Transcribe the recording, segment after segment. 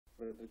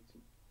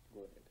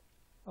go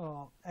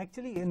ahead.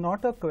 Actually,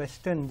 not a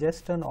question,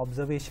 just an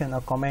observation,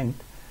 a comment.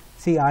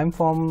 See, I'm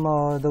from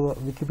the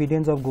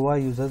Wikipedians of Goa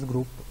users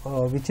group,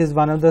 which is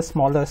one of the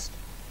smallest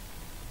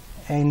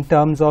in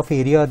terms of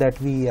area that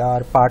we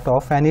are part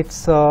of, and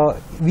it's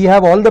we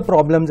have all the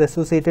problems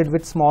associated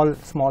with small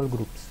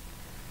groups.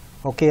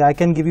 Okay, I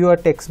can give you a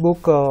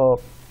textbook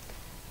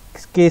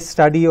case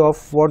study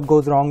of what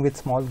goes wrong with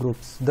small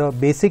groups. The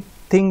basic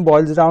thing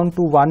boils down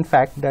to one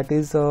fact, that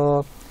is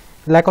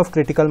lack of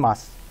critical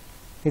mass,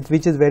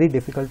 which is very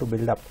difficult to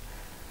build up.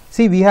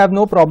 See, we have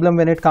no problem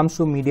when it comes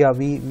to media.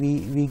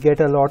 We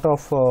get a lot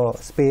of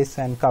space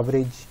and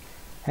coverage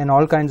and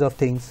all kinds of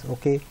things.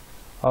 Okay,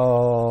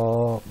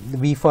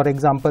 we, for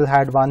example,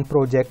 had one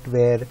project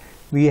where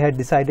we had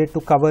decided to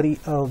cover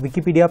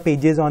Wikipedia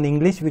pages on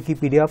English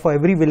Wikipedia for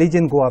every village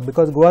in Goa,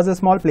 because Goa is a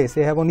small place.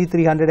 They have only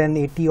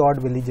 380 odd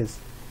villages.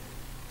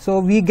 So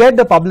we get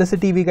the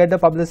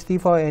publicity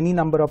for any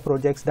number of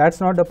projects. That's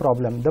not the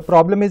problem. The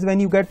problem is when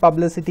you get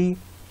publicity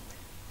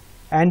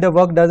and the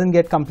work doesn't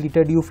get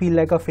completed, you feel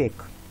like a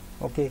fake.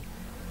 Okay,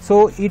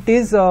 so it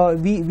is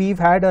we've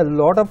had a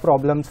lot of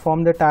problems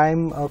from the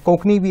time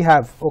Konkani we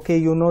have. Okay,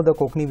 you know the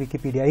Konkani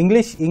Wikipedia.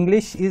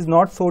 English is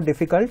not so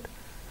difficult,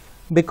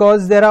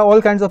 because there are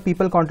all kinds of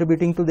people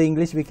contributing to the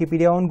English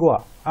Wikipedia on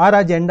Goa. Our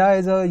agenda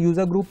as a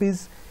user group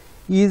is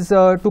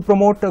to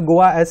promote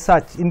Goa as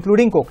such,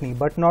 including Konkani,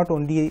 but not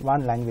only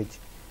one language.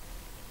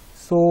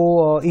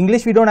 So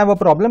English we don't have a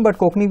problem, but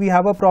Konkani we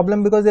have a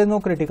problem because there is no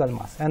critical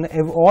mass, and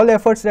all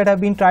efforts that have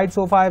been tried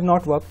so far have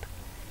not worked,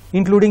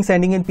 including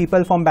sending in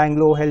people from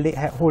Bangalore,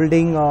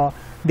 holding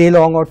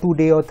day-long or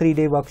 2-day or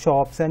 3-day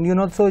workshops,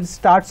 and so it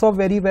starts off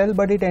very well,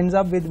 but it ends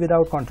up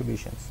without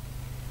contributions.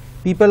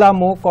 People are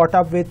more caught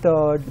up with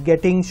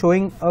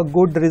showing a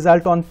good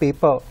result on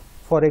paper,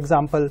 for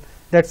example,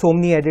 that so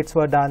many edits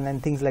were done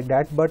and things like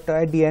that, but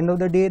at the end of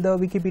the day, the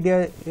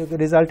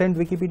resultant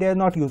Wikipedia is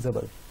not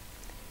usable.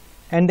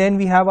 And then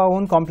we have our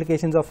own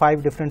complications of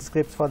 5 different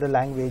scripts for the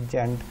language,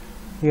 and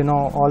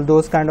all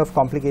those kind of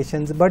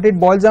complications. But it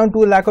boils down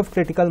to a lack of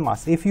critical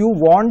mass. If you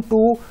want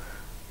to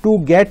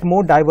get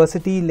more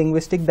diversity,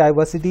 linguistic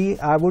diversity,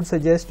 I would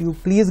suggest you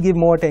please give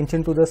more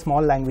attention to the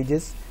small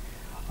languages.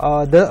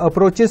 The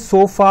approaches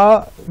so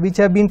far which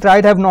have been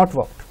tried have not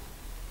worked.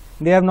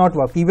 They have not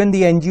worked. Even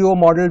the NGO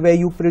model where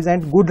you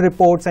present good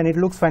reports and it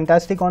looks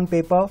fantastic on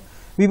paper,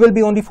 we will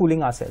be only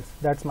fooling ourselves.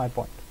 That's my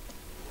point.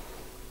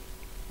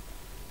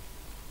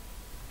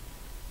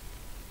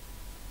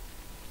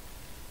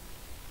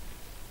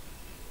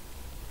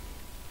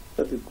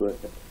 Go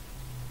ahead.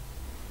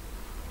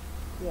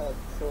 Yeah,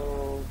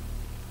 so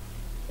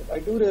I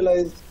do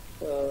realize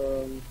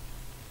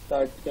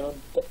that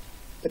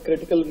the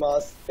critical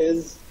mass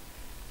is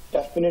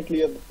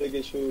definitely a big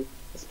issue,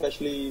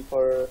 especially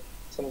for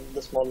some of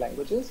the small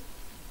languages,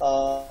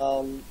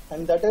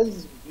 and that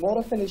is more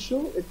of an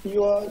issue if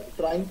you are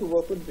trying to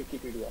work with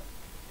Wikipedia,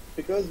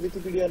 because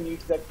Wikipedia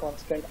needs that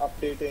constant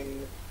updating,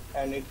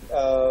 and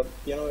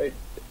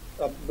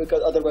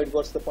because otherwise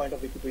what's the point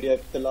of Wikipedia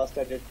if the last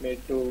edit made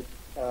to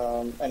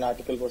an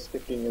article was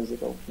 15 years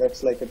ago?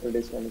 That's like a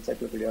traditional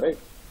encyclopedia, right?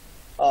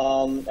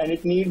 And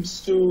it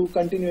needs to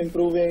continue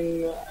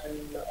improving,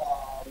 and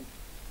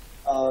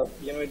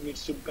it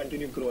needs to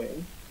continue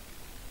growing.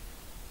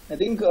 I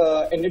think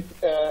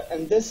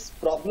and this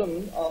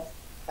problem of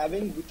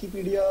having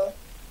Wikipedia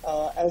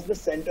as the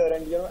center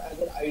and as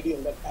an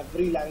ideal that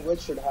every language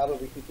should have a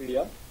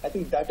Wikipedia, I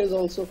think that is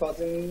also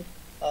causing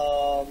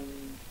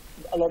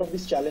a lot of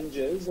these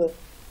challenges.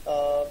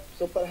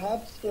 So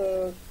perhaps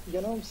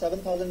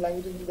 7,000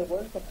 languages in the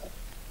world, perhaps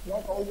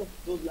not all of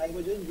those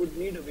languages would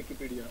need a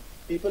Wikipedia.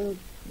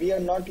 We are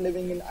not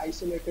living in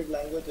isolated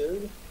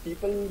languages.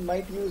 People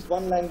might use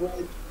one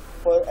language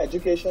for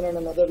education and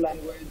another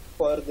language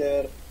for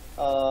their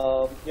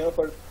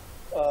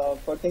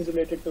for things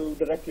related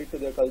directly to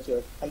their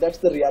culture, and that's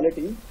the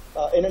reality.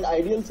 In an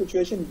ideal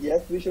situation,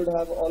 yes, we should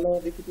have all our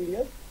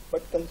Wikipedias,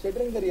 but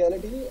considering the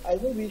reality, I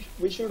think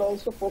we should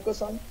also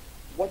focus on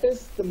what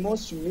is the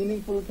most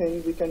meaningful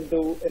thing we can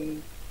do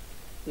in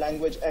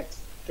language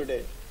X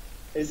today.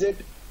 Is it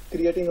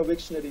creating a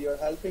dictionary or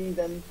helping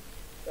them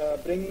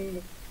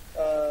bring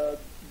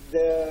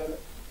their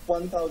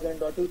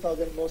 1,000 or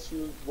 2,000 most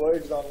used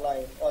words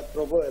online, or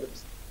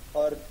proverbs,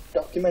 or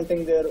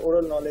documenting their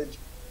oral knowledge?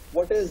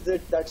 What is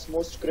it that's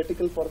most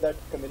critical for that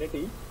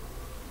community?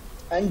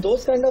 And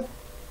those kind of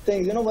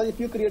things, if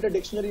you create a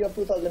dictionary of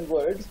 2,000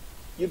 words,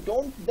 you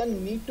don't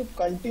then need to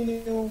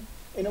continue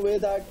in a way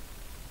that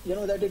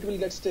that it will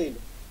get stale.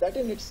 That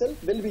in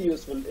itself will be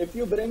useful. If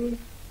you bring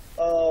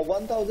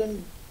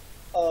 1,000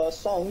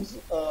 songs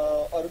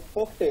or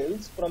folk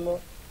tales from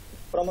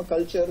a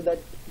culture that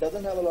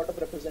doesn't have a lot of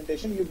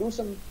representation, you do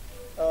some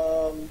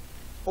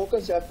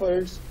focused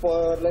efforts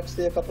for, let's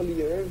say, a couple of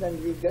years,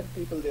 and you get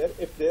people there.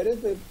 If there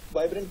is a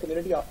vibrant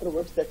community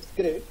afterwards, that's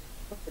great.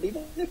 But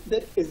even if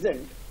there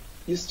isn't,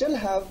 you still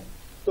have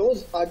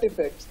those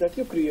artifacts that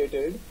you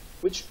created,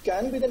 which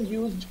can be then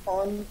used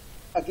on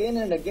again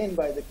and again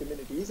by the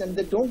communities, and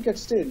they don't get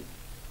stale.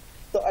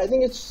 So I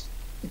think it's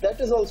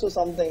that is also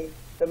something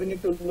that we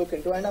need to look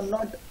into. And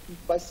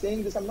by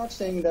saying this, I'm not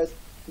saying that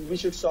we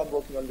should stop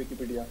working on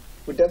Wikipedia.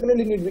 We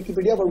definitely need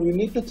Wikipedia, but we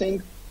need to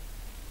think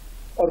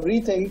or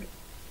rethink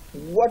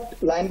what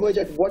language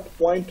at what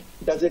point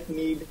does it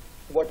need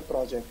what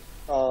project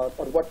or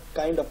what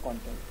kind of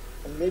content.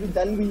 And maybe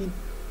then we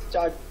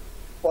start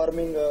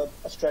forming a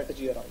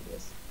strategy around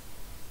this.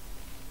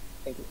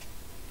 Thank you.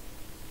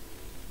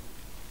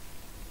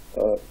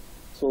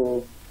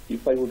 So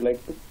if I would like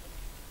to,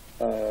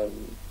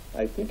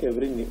 I think I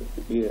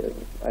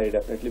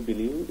definitely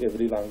believe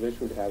every language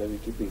should have a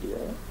Wikipedia.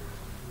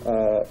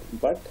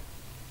 But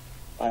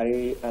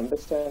I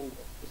understand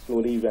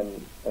slowly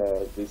when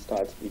we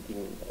start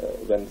speaking,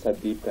 when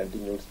Sandeep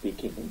continued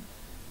speaking,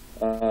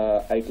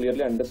 I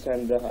clearly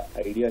understand the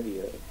idea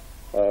here.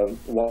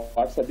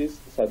 What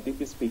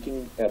Sandeep is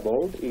speaking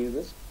about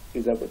is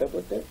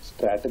about a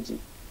strategy,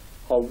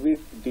 how we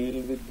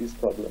deal with this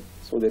problem.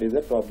 So there is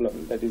a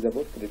problem that is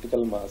about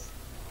critical mass.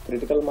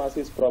 Critical mass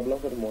is problem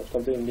for most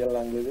of the Indian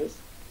languages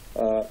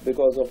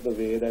because of the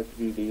way that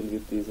we deal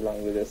with these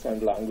languages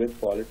and language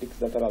politics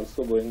that are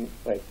also going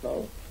right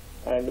now,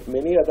 and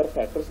many other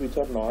factors which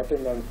are not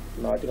in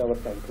our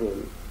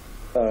control.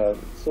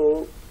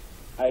 So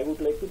I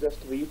would like to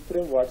just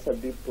reframe what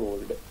Sandeep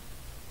told.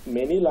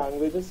 Many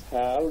languages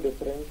have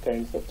different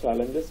kinds of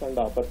challenges and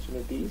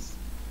opportunities,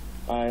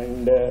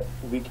 and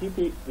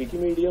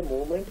Wikimedia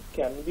movement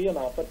can be an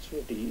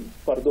opportunity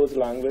for those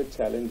language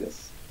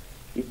challenges.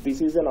 If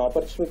this is an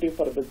opportunity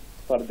for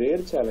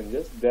their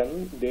challenges,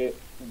 then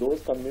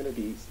those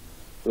communities,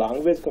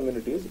 language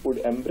communities, would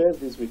embrace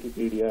this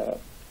Wikimedia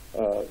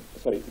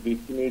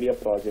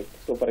project.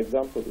 So, for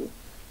example,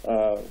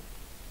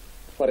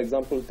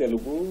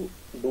 Telugu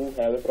do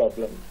have a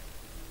problem.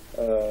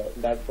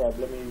 That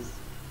problem is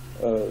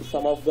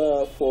some of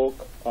the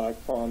folk art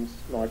forms,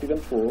 not even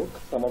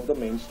folk, some of the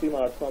mainstream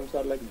art forms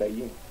are like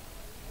dying.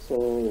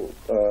 So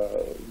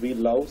we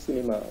love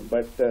cinema,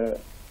 but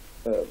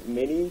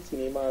many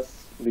cinemas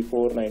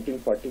before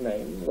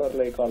 1949 were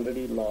like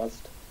already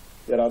lost.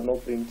 There are no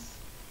prints.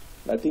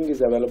 Nothing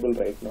is available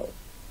right now.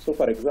 So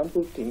for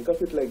example, think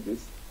of it like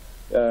this.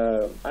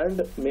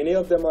 And many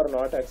of them are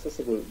not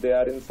accessible. They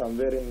are in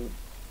somewhere in,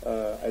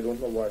 I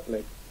don't know what,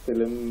 like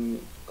film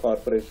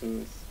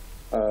corporations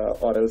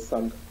or else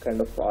some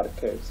kind of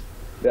archives.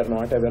 They are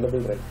not available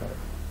right now.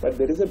 But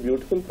there is a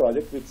beautiful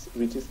project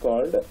which is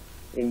called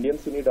Indian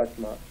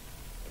Cine.ma.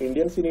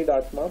 Indian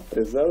Cine.ma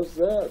preserves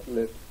the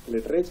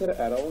literature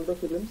around the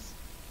films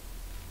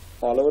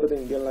all over the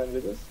Indian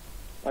languages,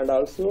 and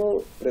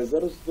also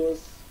preserves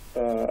those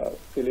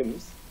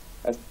films,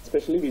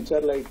 especially which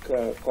are like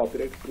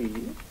copyright free,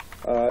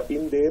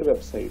 in their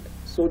website.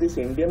 So this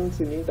Indian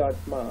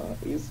Cine.ma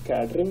is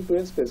catering to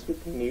a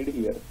specific need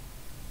here.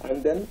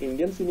 And then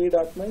Indian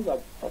Cine.ma is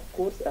of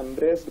course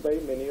embraced by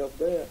many of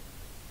the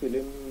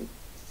film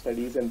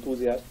studies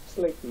enthusiasts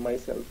like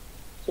myself.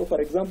 So for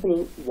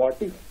example,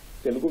 what if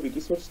Telugu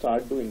Wikisource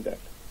start doing that?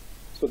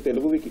 So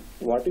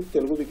what if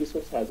Telugu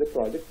Wikisource has a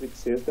project which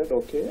says that,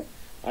 okay,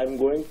 I'm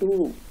going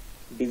to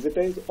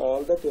digitize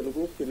all the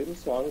Telugu film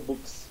song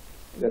books.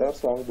 There are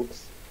song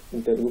books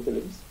in Telugu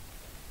films.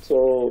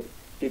 So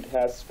it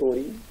has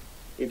story,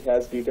 it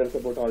has details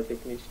about all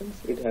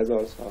technicians, it has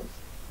all songs.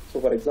 So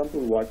for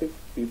example, what if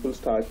people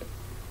start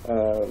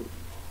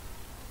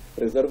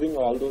preserving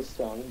all those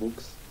song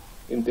books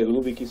in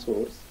Telugu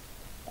Wikisource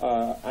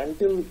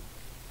until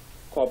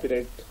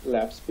copyright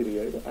lapse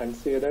period, and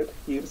say that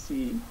here,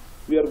 see,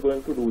 we are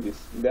going to do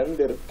this. Then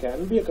there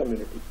can be a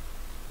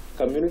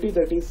community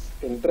that is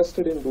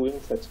interested in doing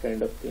such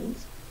kind of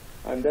things,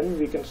 and then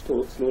we can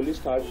slowly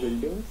start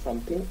building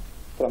something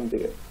from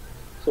there.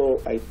 So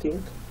I think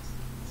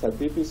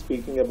Sandeep is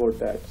speaking about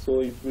that.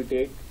 So if we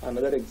take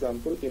another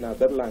example in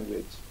other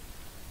language,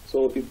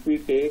 so if we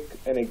take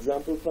an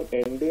example from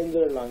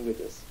endangered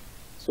languages,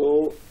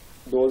 so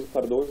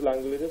for those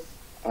languages,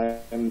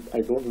 I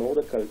don't know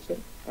the culture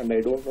and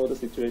I don't know the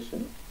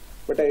situation,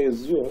 but I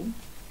assume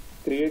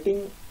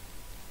creating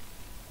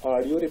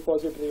audio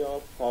repository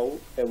of how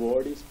a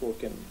word is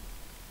spoken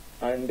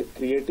and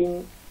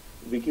creating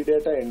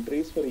Wikidata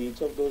entries for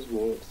each of those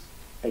words,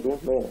 I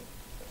don't know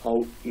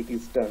how it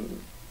is done.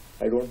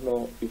 I don't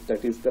know if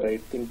that is the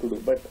right thing to do,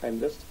 but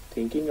I'm just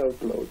thinking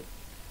out loud.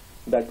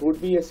 That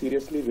would be a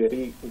seriously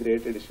very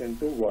great addition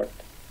to what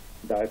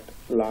that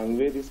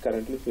language is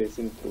currently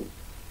facing through.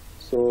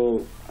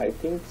 So I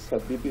think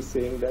Sandeep is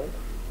saying that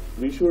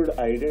we should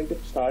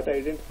start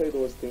identify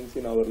those things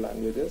in our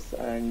languages,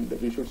 and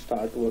we should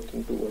start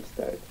working towards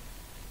that.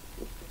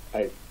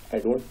 I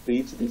don't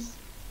preach this,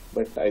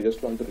 but I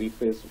just want to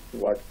rephrase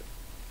what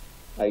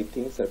I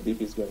think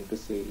Sandeep is going to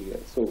say here.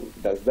 So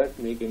does that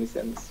make any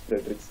sense,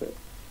 Frederick sir?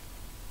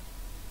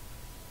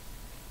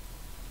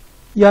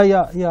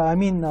 Yeah. I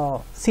mean,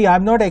 see,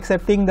 I'm not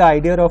accepting the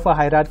idea of a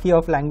hierarchy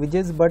of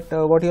languages, but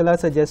what you all are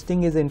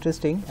suggesting is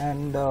interesting,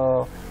 and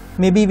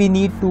maybe we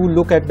need to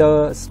look at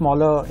the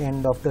smaller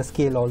end of the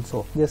scale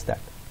also. Just that.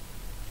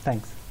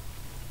 Thanks.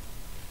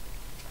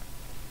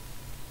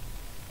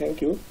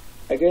 Thank you.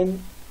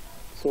 Again,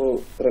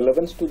 so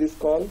relevance to this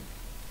call,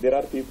 there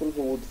are people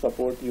who would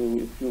support you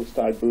if you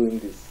start doing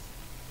this.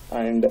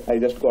 And I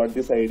just got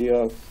this idea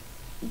of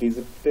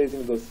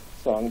digitizing those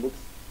songbooks,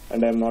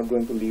 and I'm not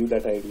going to leave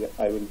that idea.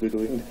 I will be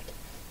doing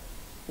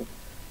that.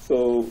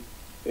 So,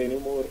 any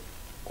more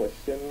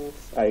questions,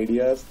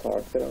 ideas,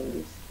 thoughts around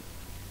this?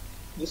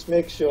 Just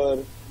make sure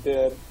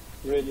they're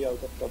really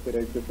out of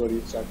copyright before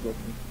you start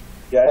working.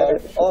 Yeah,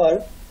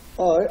 sure.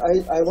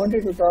 I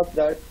wanted to talk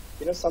that,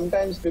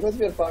 sometimes because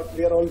we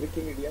are all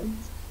Wikimedians,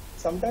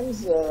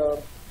 sometimes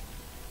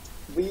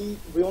we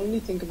only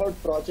think about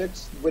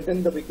projects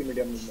within the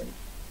Wikimedia movement.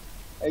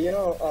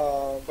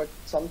 But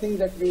something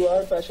that you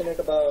are passionate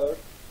about,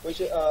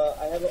 which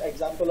I have an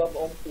example of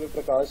Om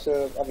Prakash,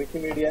 a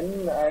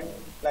Wikimedian and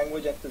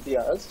language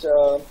enthusiast.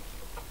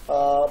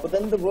 But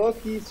then the work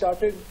he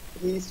started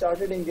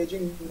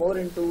engaging more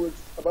into is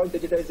about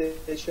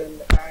digitization,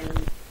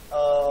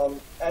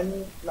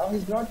 and now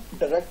he's not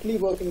directly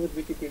working with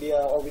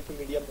Wikipedia or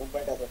Wikimedia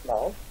movement as of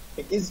now.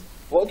 He's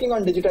working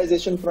on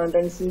digitization front,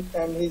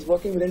 and he's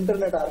working with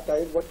Internet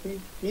Archive. What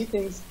he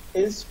thinks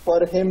is,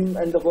 for him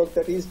and the work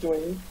that he's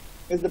doing,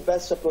 is the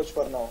best approach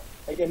for now.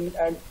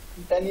 And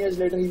 10 years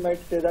later, he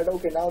might say that,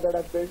 okay, now that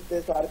I've built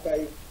this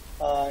archive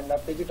and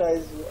I've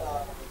digitized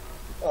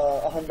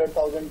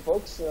 100,000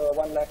 books,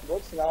 1 lakh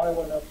books, now I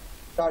want to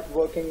start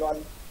working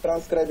on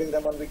transcribing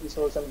them on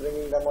Wikisource and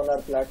bringing them on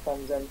our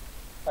platforms. And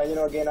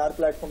again, our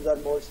platforms are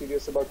more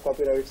serious about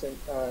copyrights,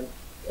 and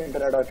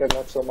Internet Archive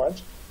not so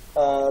much.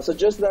 So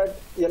just that,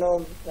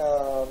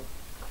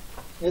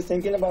 just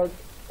thinking about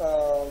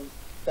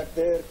that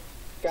there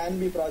can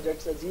be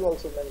projects, as you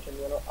also mentioned,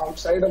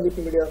 outside of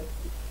Wikimedia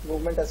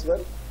movement as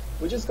well,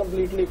 which is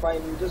completely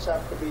fine. You just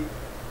have to be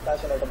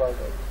passionate about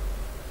it.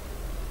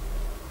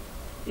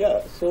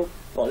 Yeah, so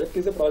project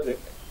is a project,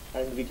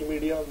 and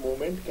Wikimedia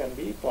movement can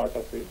be part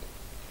of it.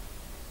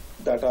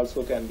 That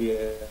also can be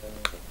a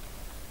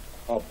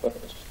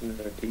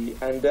opportunity,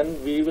 and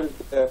then we will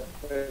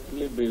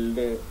definitely build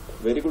a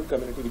very good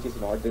community which is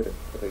not there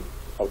right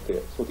out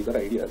there. So these are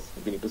ideas.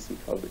 We need to see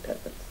how it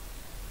happens.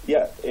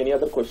 Yeah, any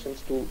other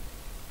questions to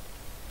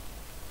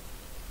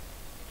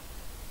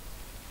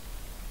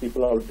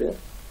people out there?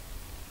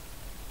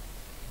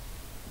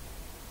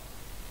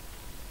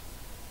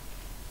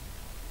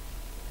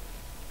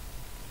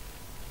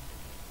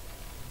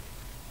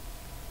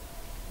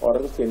 Or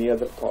else any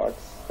other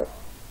thoughts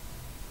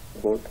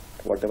about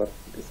whatever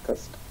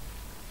discussed?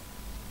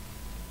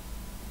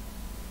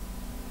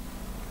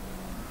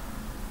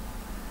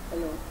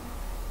 Hello.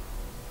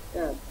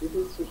 Yeah, this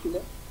is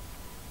Sushila.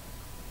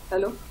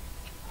 Hello.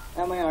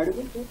 Am I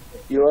audible?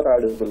 You are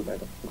audible,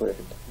 madam. Go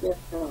ahead.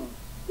 Yeah.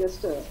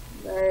 Just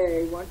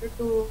I wanted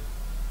to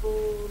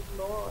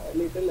know a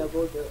little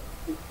about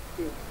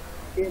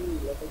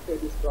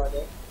this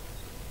project.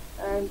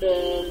 And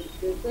they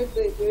said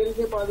that there is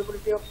a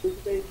possibility of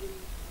digitizing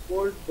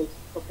old books.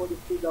 Suppose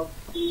it is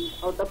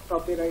out of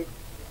copyright,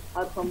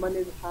 or someone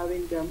is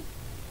having them.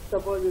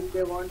 Suppose if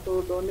they want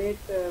to donate,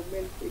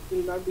 means it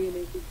will not be in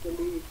a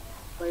fiscally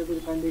viable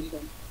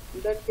condition.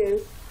 In that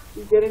case,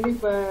 is there any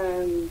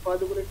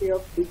possibility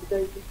of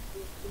digitizing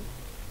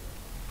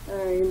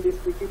in this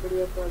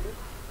Wikipedia project?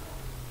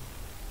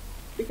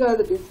 Because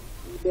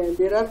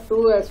there are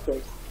two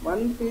aspects.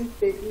 One is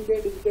taking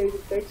the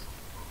digitized text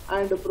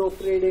and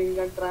proofreading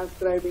and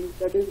transcribing.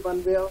 That is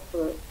one way of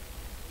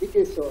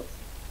Wikisource.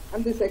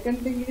 And the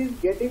second thing is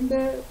getting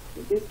the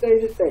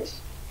digitized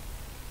text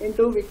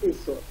into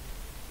Wikisource.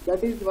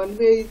 That is one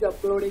way is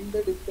uploading the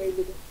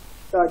digitized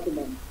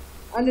document.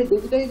 And the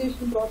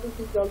digitization process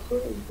is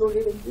also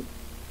included in this.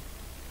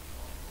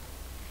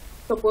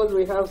 Suppose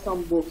we have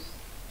some books.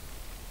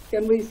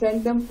 Can we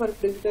send them for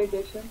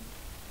digitization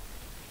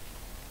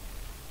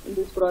in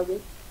this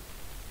project?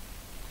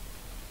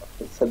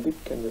 Sandeep,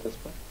 can you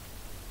respond?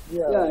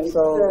 Yeah,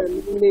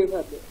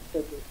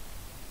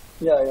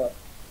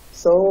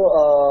 So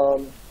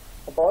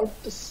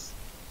about this,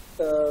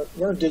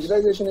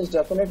 digitization is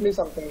definitely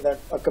something that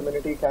a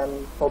community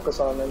can focus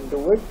on and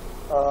do it.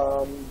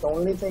 The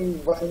only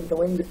thing when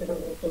doing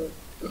digitization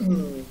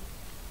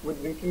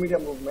with Wikimedia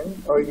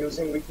movement or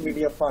using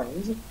Wikimedia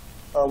funds,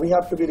 we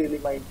have to be really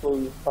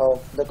mindful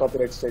of the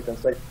copyright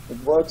status. Like,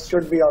 works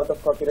should be out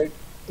of copyright.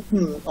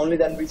 Only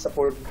then we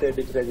support the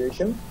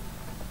digitization.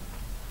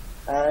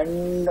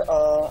 And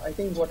I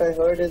think what I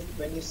heard is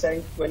when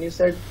you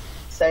said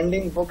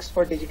sending books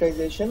for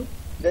digitization,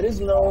 there is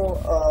no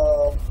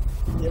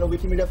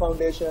Wikimedia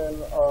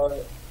Foundation or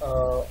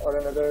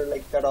another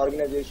like that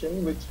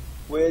organization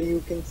where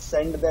you can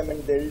send them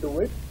and they'll do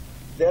it.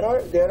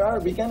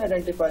 We can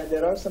identify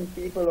there are some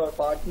people or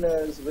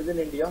partners within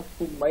India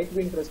who might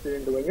be interested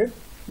in doing it,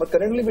 but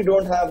currently we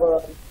don't have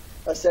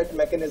a set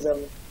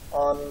mechanism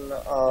on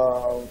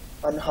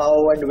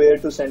how and where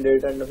to send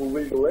it and who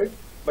will do it.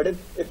 But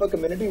if a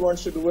community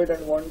wants to do it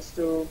and wants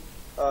to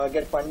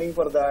get funding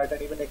for that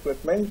and even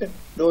equipment,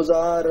 those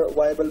are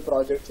viable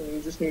projects, and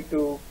you just need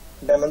to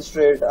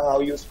demonstrate how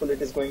useful it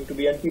is going to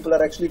be, and people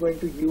are actually going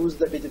to use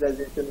the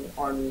digitization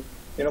on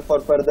for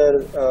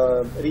further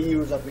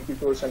reuse of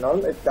Wikisource and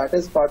all. If that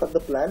is part of the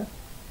plan,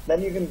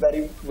 then you can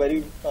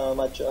very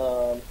much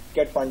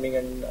get funding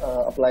and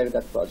apply to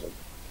that project.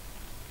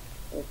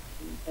 Okay,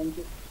 thank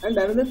you. And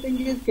another thing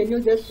is, can you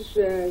just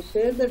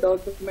share the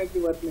document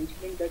you were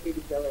mentioning that it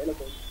is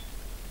available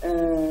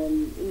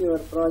in your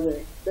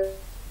project?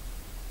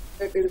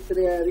 That is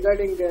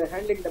regarding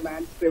handling the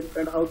manuscript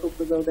and how to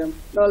preserve them.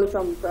 All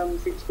some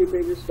 60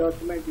 pages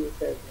document you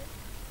said.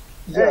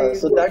 Yeah,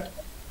 so that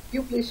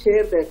you please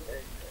share that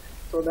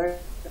so that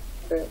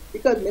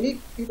because many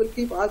people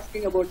keep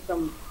asking about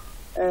some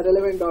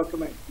relevant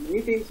document.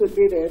 Many things will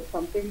be there,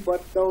 something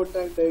worked out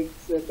and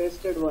it's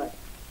tested one.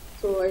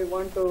 So I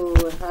want to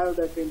have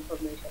that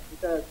information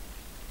because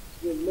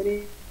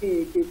many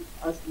keep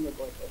asking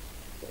about it.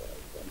 So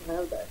I can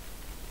have that.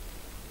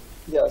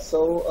 Yeah,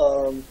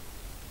 so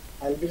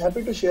I'll be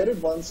happy to share it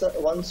once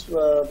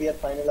we are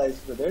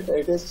finalized with it.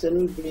 It is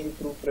still being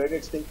proofread,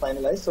 it's being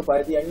finalized. So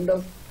by the end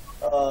of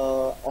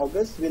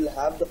August, we'll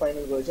have the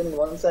final version. And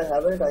once I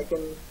have it, I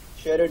can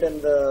share it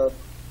in the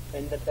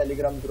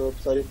Telegram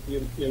groups. Or if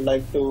you'd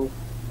like to,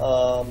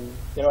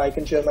 I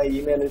can share my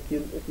email. If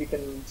you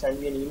can send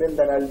me an email,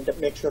 then I'll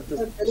make sure to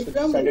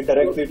send it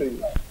directly to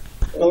you.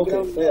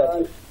 Okay, so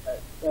yeah.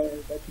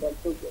 That's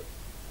also good.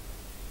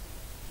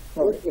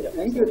 Okay, yeah.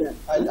 Thank you then.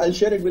 I'll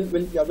share it. We'll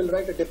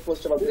write a tip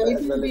post about it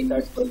as well.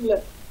 Useful,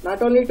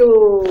 not only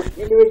to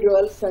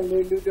individuals and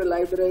individual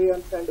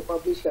librarians and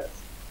publishers,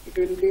 it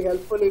will be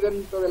helpful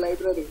even to the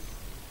libraries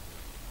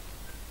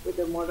with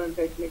the modern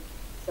techniques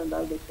and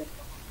all this.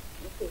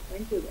 Okay,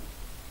 thank you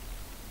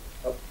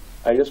then.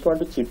 I just want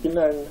to chip in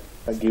and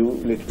give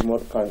a little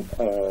more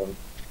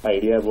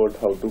idea about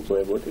how to go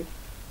about it.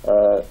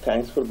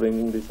 Thanks for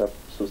bringing this up,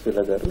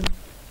 Susila Garu.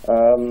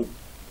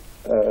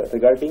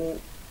 Regarding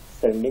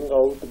sending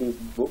out these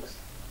books,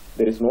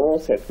 there is no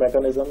set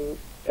mechanism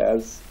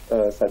as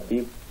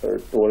Sandeep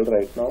told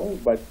right now,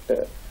 but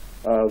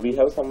we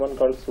have someone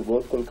called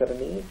Subodh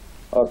Kulkarni,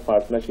 our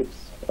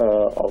partnerships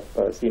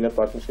senior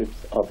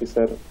partnerships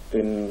officer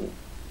in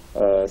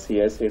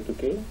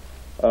CISA2K.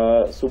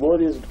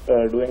 Subodh is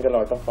doing a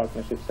lot of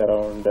partnerships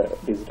around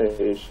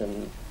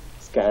digitization,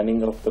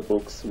 scanning of the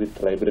books with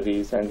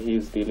libraries, and he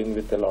is dealing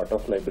with a lot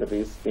of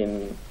libraries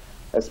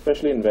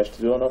especially in West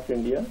Zone of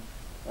India.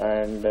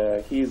 And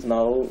he is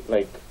now,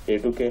 like,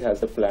 A2K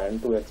has a plan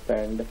to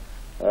expand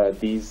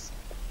these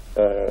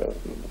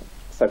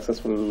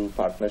successful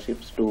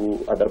partnerships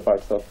to other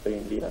parts of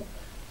India.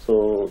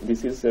 So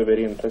this is a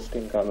very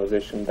interesting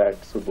conversation that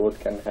Subodh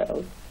can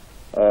have.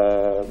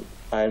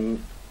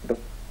 I'm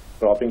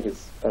dropping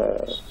his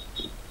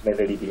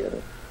melody here.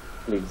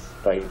 Please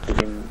write to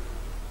him.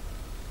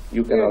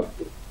 You can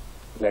also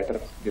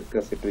later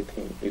discuss it with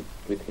him.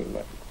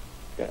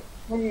 Yeah.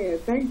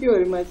 Thank you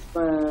very much,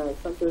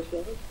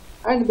 Santosh.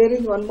 And there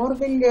is one more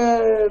thing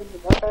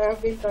that I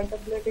have been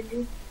contemplating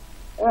is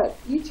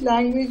each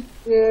language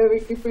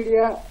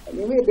Wikipedia,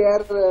 anyway, they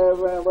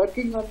are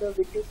working on the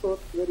wiki source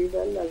very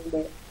well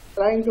and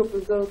trying to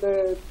preserve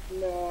the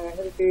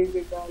heritage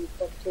and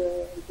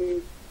culture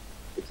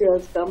which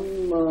has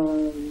come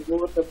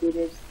over the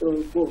periods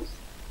through books.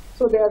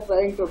 So they are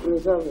trying to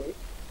preserve it.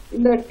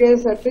 In that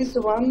case, at least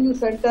one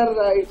center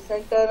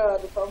or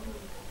some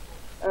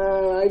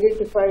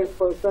identified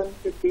person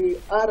should be,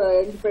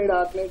 or identified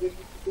organization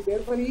should be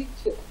there for each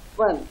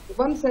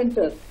one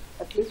center,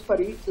 at least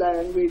for each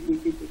language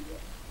Wikipedia,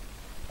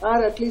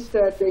 or at least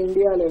at the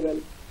India level.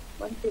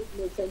 One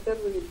center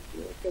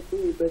can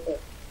be better,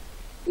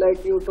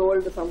 like you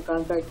told, some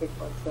contact at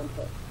one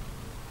center.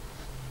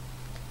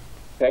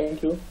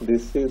 Thank you.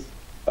 This is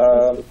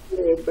a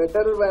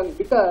better one,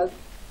 because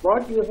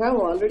what you have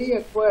already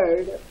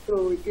acquired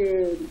through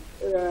Wiki,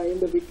 in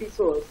the wiki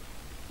source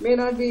may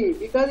not be,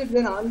 because it's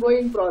an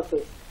ongoing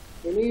process.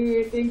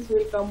 Many things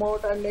will come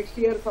out and next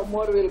year some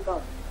more will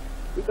come,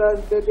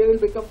 because they will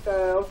become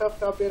out of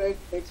copyright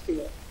next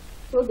year.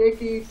 So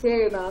it's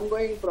an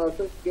ongoing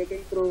process,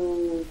 getting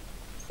through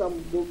some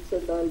books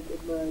and all,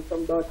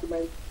 some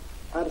documents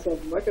or some,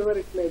 whatever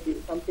it may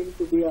be, something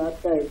to be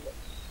archived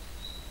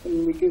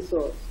in wiki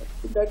source.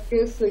 In that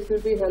case, it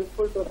will be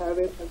helpful to have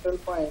a central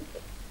point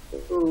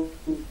to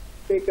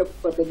take up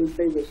for the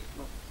digitization.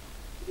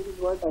 This is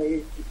what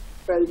I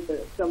felt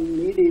some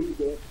need is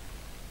there.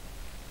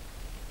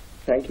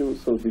 Thank you.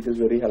 So this is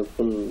very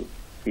helpful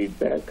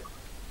feedback.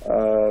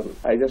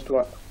 I just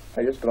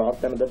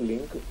dropped another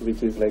link,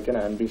 which is like an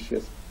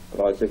ambitious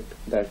project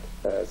that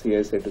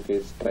CISA2K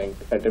is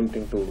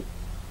attempting to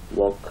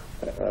work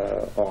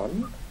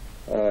on.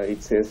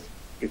 It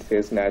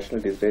says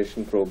National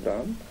Digitization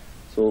Program.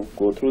 So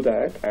go through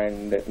that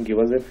and give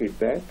us a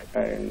feedback,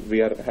 and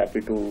we are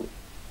happy to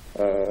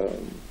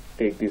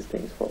take these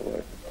things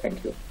forward.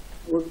 Thank you.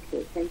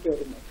 Okay, thank you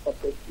very much.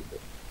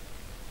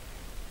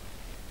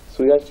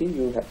 Suyashi,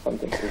 you have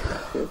something to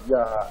say?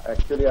 Yeah,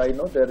 actually I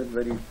know there is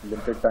very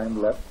limited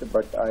time left,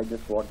 but I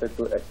just wanted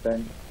to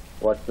extend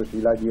what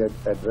Sushila ji had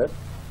addressed.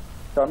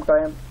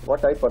 Sometimes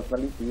what I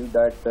personally feel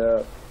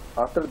that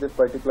after this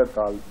particular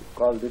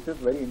call, this is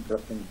very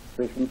interesting,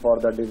 especially for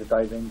the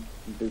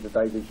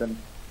digitization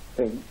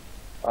thing.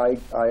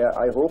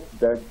 I hope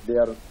that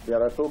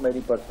there are so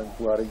many persons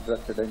who are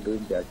interested in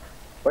doing that.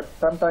 But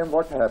sometimes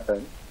what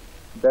happens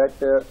that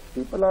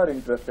people are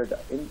interested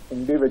in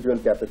individual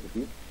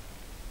capacities,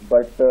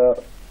 but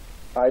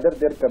either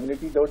their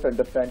community don't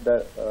understand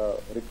the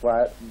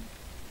require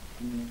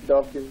need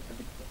of this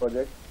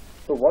project.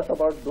 So what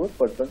about those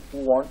persons who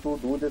want to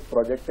do this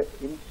project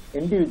in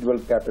individual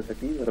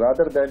capacity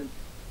rather than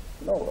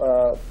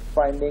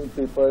finding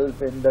people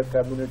in the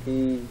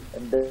community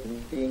and the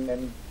meeting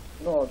and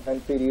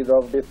and series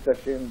of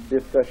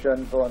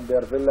discussions on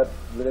their village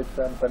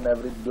plans and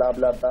every blah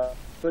blah blah.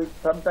 So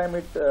sometimes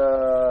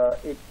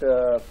it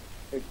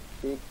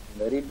takes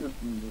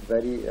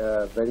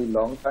very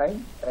long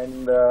time,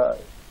 and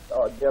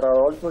there are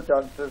also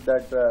chances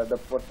that the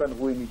person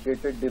who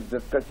initiated this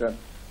discussion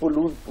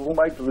who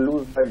might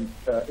lose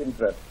the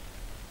interest.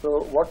 So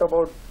what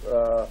about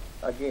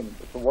again?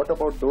 So what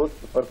about those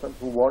persons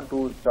who want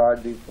to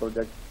start these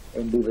projects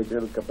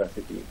individual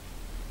capacity?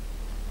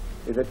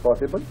 Is it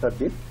possible,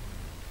 Satdeep?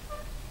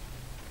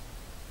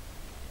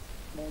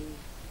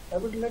 I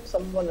would let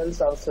someone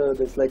else answer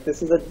this. Like,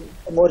 this is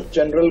a more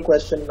general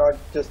question, not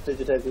just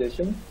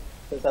digitization,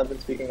 since I've been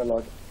speaking a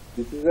lot.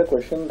 This is a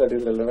question that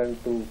is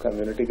relevant to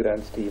community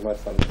grants team or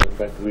something,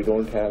 but we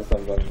don't have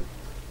someone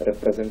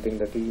representing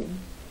the team.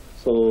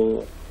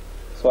 So,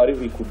 sorry,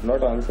 we could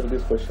not answer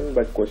this question,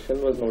 but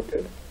question was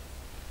noted.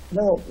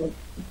 No,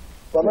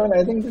 Paman,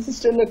 I think this is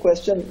still a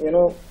question,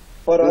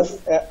 for us,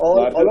 all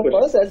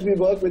of us as we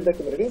work with the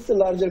community. It's a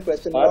larger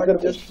question, not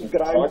just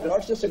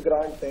a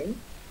grant thing.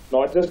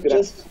 Not just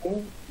grant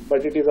thing,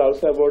 but it is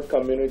also about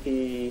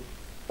community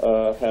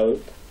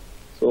health.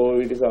 So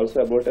it is also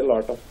about a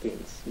lot of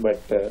things.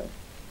 But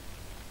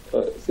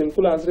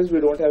simple answer is we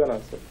don't have an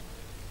answer.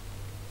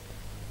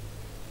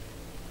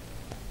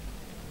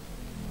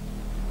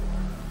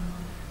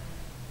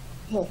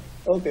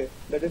 Okay,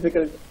 the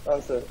difficult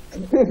answer.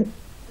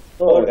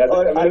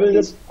 I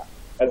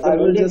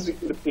will just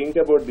think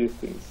about these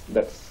things.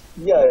 That's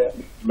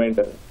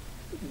mental.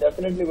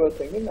 Definitely worth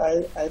thinking.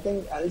 I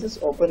think I'll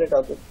just open it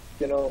up. If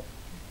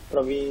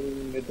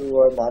Praveen, Mithu,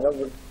 or Manav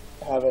would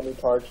have any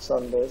thoughts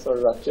on this, or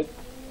Rakshit,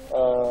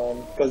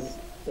 because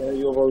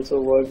you have also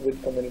worked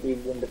with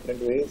communities in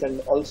different ways,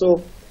 and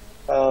also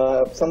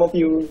some of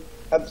you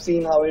have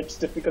seen how it's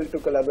difficult to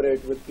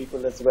collaborate with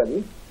people as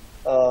well.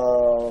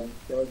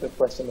 The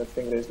question that's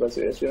being raised by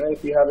Suresh.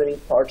 If you have any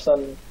thoughts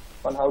on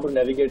how to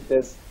navigate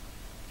this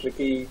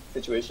tricky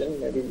situation,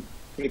 maybe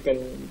we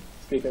can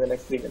speak in the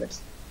next 3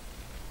 minutes.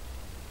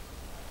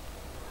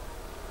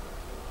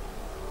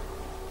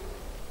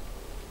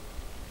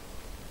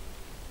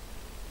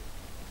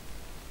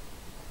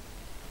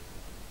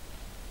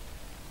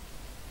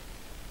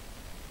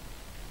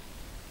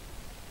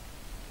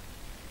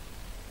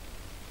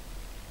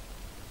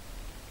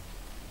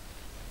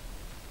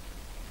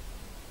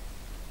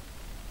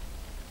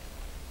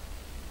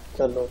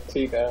 चलो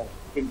ठीक है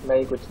इतना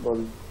ही कुछ बोल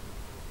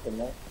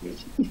देना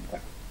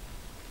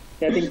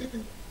I think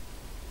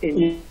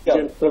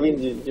Praveen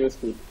ji you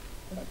speak.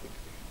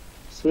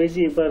 Suresh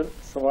ji एक बार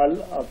सवाल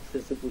आप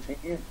फिर से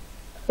पूछेंगे.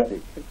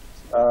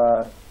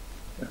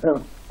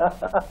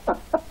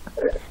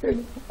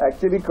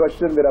 एक्चुअली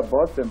क्वेश्चन मेरा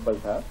बहुत सिंपल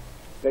था.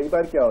 कई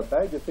बार क्या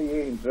होता है, जैसे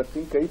ये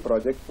इंटरेस्टिंग कई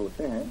प्रोजेक्ट्स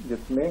होते हैं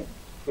जिसमें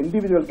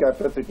इंडिविजुअल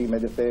कैपेसिटी में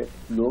जैसे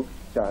लोग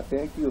चाहते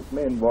हैं कि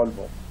उसमें इन्वॉल्व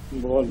हो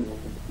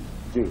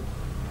जी,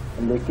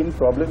 लेकिन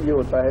प्रॉब्लम ये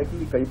होता है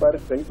कि कई बार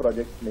कई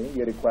प्रोजेक्ट्स में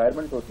ये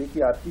रिक्वायरमेंट होती है कि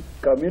आपकी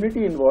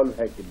कम्युनिटी इन्वॉल्व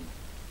है कि नहीं.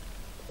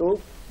 तो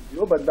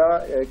जो बंदा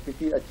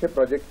किसी अच्छे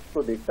प्रोजेक्ट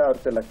को देखता है और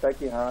उसे लगता है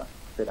कि हाँ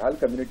फिलहाल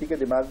कम्युनिटी के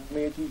दिमाग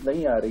में ये चीज़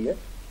नहीं आ रही है,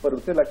 पर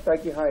उसे लगता है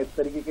कि हाँ इस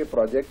तरीके के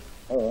प्रोजेक्ट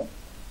हों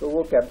तो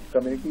वो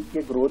कम्युनिटी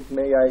के ग्रोथ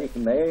में या एक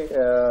नए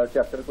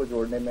चैप्टर को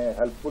जोड़ने में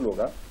हेल्पफुल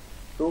होगा,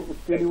 तो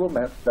उसके लिए वो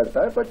मेहनत करता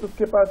है. बट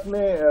उसके पास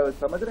में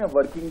समझ रहे हैं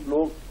वर्किंग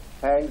लोग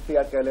हैंड्स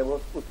या कह लें वो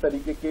उस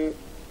तरीके के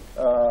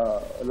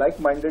लाइक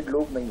माइंडेड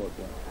लोग नहीं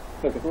होते हैं.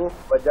 तो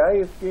बजाय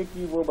इसके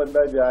कि वो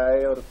बंदा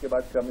जाए और उसके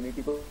बाद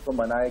कम्युनिटी को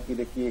मनाए कि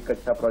देखिए एक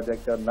अच्छा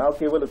प्रोजेक्ट है, ना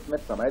केवल उसमें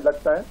समय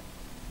लगता है,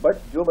 बट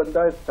जो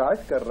बंदा स्टार्ट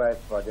कर रहा है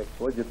इस प्रोजेक्ट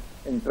को,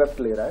 जिस इंटरेस्ट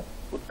ले रहा है,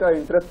 उसका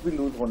इंटरेस्ट भी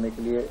लूज होने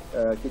के लिए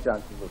की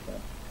चांसेस होते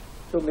हैं.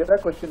 तो मेरा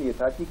क्वेश्चन ये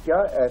था कि क्या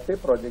ऐसे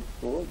प्रोजेक्ट्स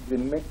को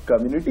जिनमें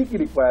कम्युनिटी की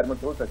रिक्वायरमेंट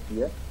हो सकती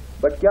है,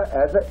 बट क्या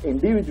एज अ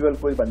इंडिविजुअल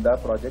कोई बंदा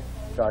प्रोजेक्ट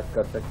स्टार्ट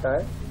कर सकता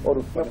है और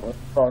उसमें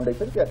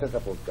फाउंडेशन कैसे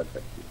सपोर्ट कर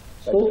सकती है?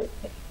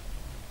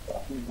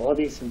 बहुत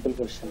ही सिंपल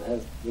क्वेश्चन है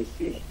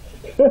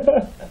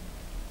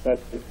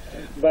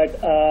बट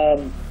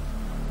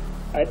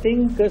आई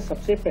थिंक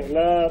सबसे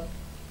पहला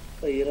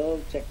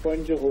चेक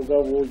पॉइंट जो होगा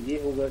वो ये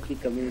होगा कि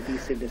कम्युनिटी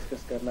से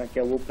डिस्कस करना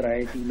क्या वो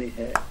प्रायोरिटी में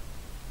है,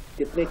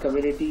 कितने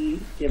कम्युनिटी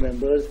के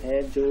मेंबर्स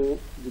हैं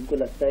जिनको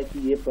लगता है कि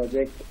ये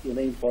प्रोजेक्ट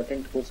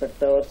इम्पोर्टेंट हो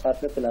सकता है और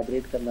साथ में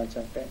कोलैबोरेट करना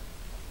चाहते हैं.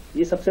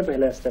 ये सबसे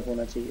पहला स्टेप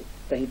होना चाहिए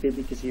कहीं पे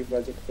भी किसी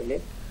प्रोजेक्ट के लिए.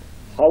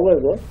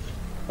 हाउएवर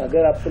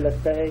अगर आपको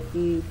लगता है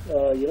कि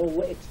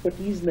वो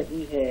एक्सपर्टीज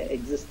नहीं है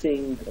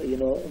एग्जिस्टिंग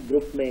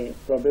ग्रुप में,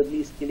 प्रोबेबली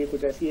इसके लिए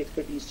कुछ ऐसी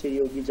एक्सपर्टीज चाहिए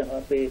होगी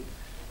जहाँ पे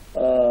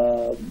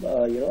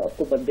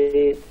आपको बंदे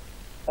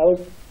आउट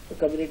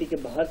कम्युनिटी के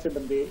बाहर से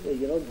बंदे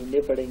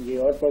ढूंढने पड़ेंगे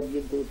और प्रॉब्लम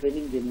उनको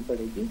ट्रेनिंग देनी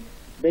पड़ेगी,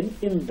 then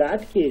in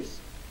that case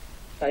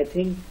I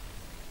think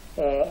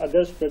अगर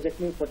उस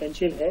प्रोजेक्ट में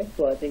पोटेंशियल है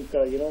तो I think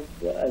as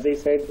I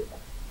said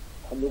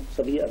हम लोग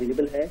सभी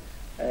अवेलेबल हैं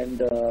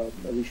and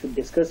we should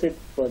discuss it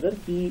further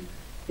कि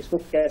इसको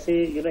कैसे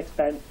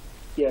एक्सपैंड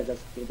किया जा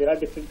सकता है. देयर आर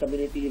डिफरेंट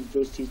कम्युनिटीज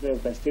जो इस चीज में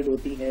इन्वेस्टेड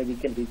होती हैं, we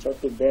can reach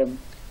out to them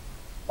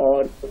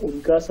और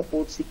उनका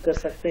सपोर्ट सीख कर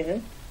सकते हैं.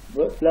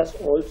 Plus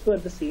also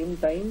at the same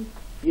time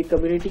ये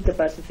कम्युनिटी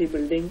कैपेसिटी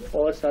बिल्डिंग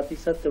और साथ ही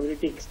साथ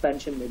कम्युनिटी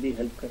एक्सपेंशन में भी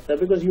हेल्प करता है,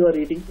 because you are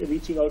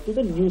reaching out to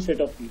the new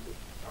set of people,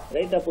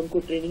 right. आप उनको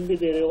ट्रेनिंग भी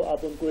दे रहे हो,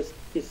 आप उनको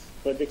इस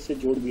प्रोजेक्ट से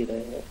जोड़ भी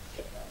रहे हो.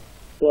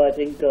 तो आई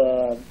थिंक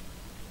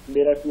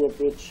मेरा टू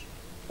अप्रोच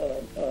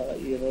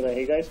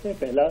रहेगा इसमें.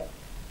 पहला,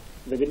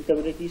 विद इन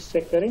कम्युनिटीज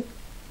चेक करें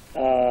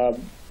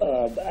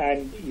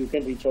and you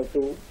can reach out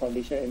to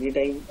foundation any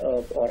time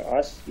और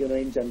आस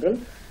इन जनरल.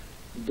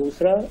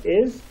 दूसरा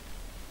is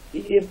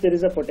if there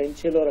is a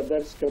potential और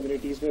अगर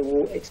कम्युनिटीज में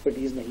वो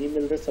एक्सपर्टीज नहीं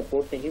मिल रहा,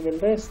 सपोर्ट नहीं मिल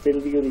रहा है, still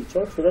we reach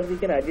out so that we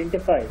can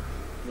identify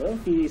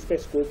कि इसका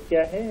स्कोप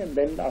क्या है and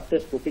then after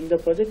scoping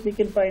the project we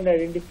can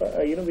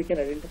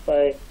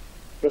identify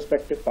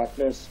prospective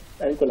partners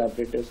and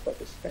collaborators for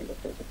this kind of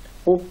project.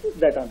 Hope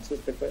that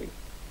answers the query.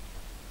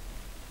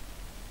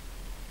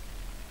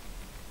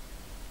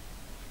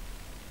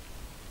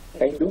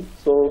 Thank you.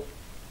 So,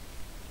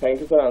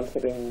 thank you for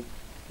answering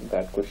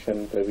that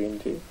question, Praveen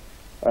ji.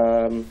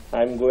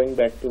 I'm going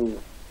back to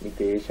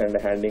Nitesh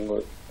and handing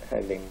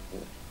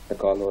the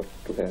call over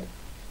to her.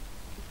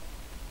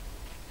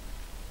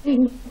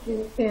 Thank you.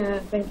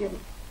 Thank you.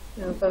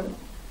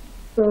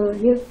 So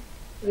yes,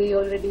 we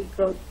already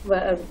crossed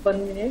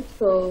 1 minute.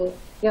 So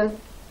yeah,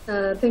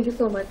 thank you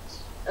so much,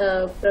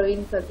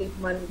 Praveen, Pratik,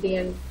 Mandy,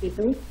 and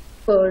Pitu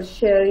for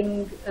sharing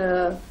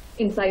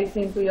insights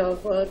into your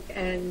work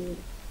and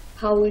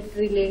how it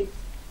relates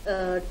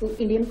to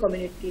Indian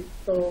communities.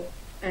 So,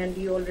 and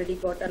you already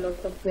got a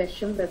lot of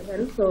questions as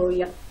well. So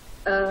yeah,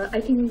 I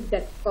think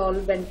that call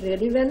went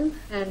really well.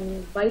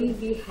 And while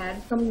we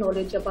had some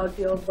knowledge about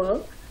your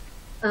work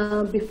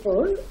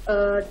before,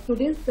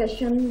 today's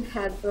session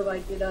has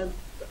provided us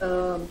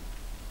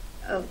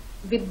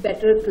with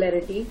better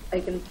clarity, I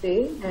can say.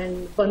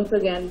 And once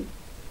again,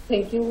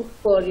 thank you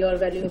for your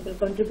valuable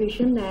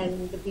contribution,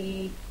 and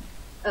we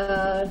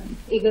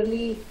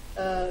eagerly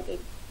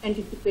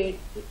anticipate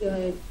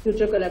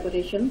future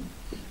collaboration.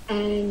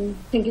 And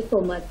thank you so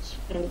much,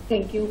 and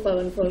thank you,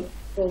 Pawan,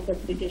 for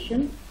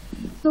facilitation.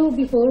 So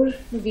before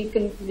we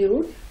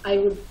conclude, I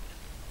would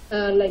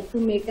like to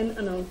make an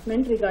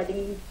announcement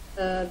regarding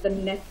the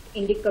next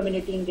Indic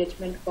Community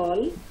Engagement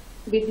Call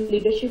with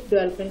Leadership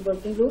Development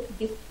Working Group.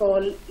 This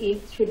call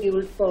is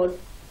scheduled for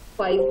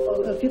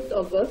 5th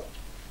August.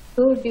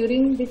 So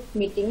during this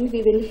meeting,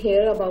 we will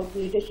hear about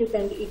leadership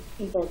and its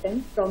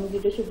importance from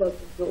Leadership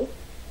Working Group.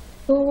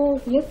 So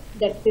yes,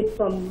 that's it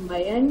from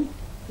my end.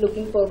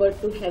 Looking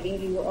forward to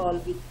having you all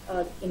with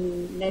us in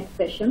next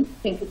session.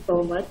 Thank you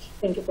so much.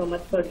 Thank you so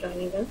much for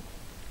joining us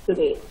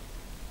today.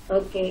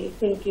 Okay,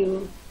 thank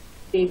you.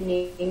 Good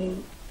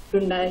evening.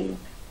 Good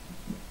night.